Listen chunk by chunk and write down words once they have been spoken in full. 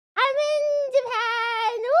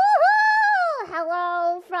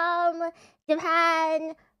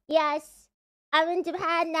Japan. Yes, I'm in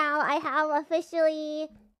Japan now. I have officially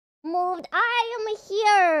moved. I am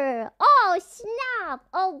here. Oh, snap.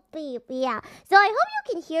 Oh, beep. Yeah. So I hope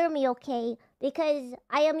you can hear me okay, because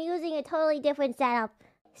I am using a totally different setup.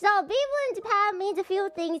 So Biboo in Japan means a few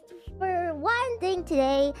things. For one thing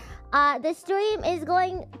today, the stream is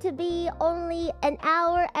going to be only an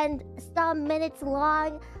hour and some minutes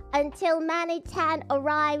long until Manny-chan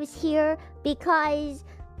arrives here, because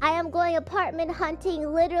I am going apartment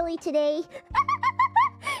hunting literally today.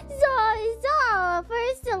 So,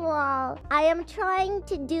 first of all, I am trying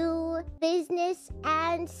to do business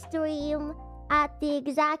and stream at the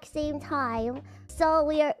exact same time. So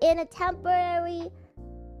we are in a temporary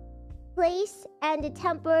place and a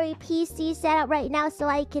temporary PC setup right now so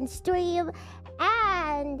I can stream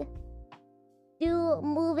and do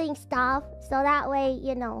moving stuff, so that way,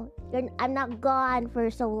 you know, I'm not gone for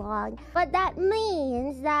so long. But that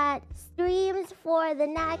means that streams for the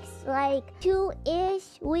next like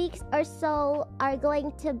 2-ish weeks or so are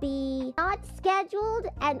going to be not scheduled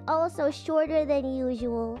and also shorter than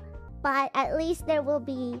usual, but at least there will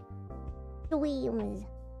be streams.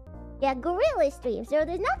 Yeah, gorilla streams. So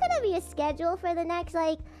there's not gonna be a schedule for the next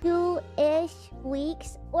like 2-ish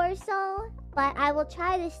weeks or so, but I will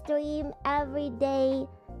try to stream every day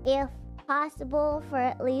if possible for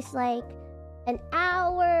at least like an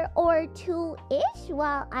hour or 2-ish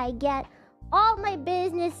while I get all my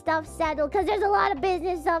business stuff settled, because there's a lot of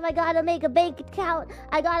business stuff. I gotta make a bank account,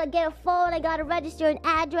 I gotta get a phone, I gotta register an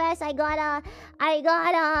address, I gotta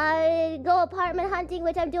go apartment hunting,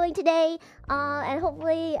 which I'm doing today, and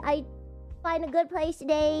hopefully I find a good place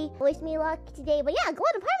today. Wish me luck today. But yeah,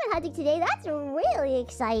 going apartment hunting today, that's really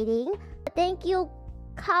exciting. Thank you,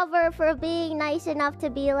 Cover, for being nice enough to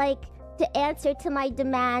be like, to answer to my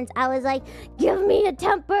demands. I was like, give me a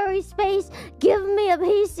temporary space, give me a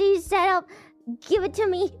PC setup, give it to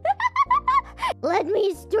me. Let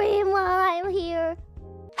me stream while I'm here.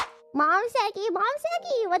 Mom-seki,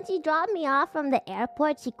 once she dropped me off from the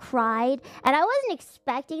airport, she cried. And I wasn't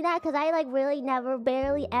expecting that, because I like really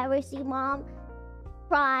barely ever see Mom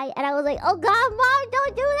cry. And I was like, oh god, Mom,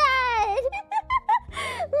 don't do that!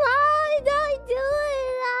 Mom, don't do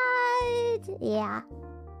that! Yeah.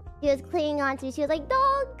 She was clinging on to me. She was like,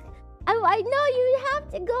 dog, I know you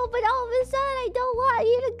have to go, but all of a sudden I don't want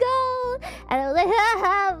you to go. And I was like,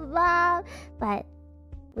 haha, Mom. But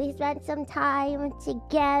we spent some time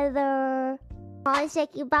together.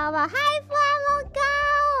 Monseki Baba. Hi,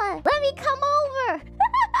 FUWAMOCO! Let me come over!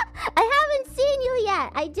 I haven't seen you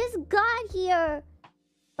yet. I just got here.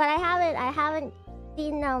 But I haven't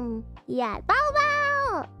seen them yet. Baba!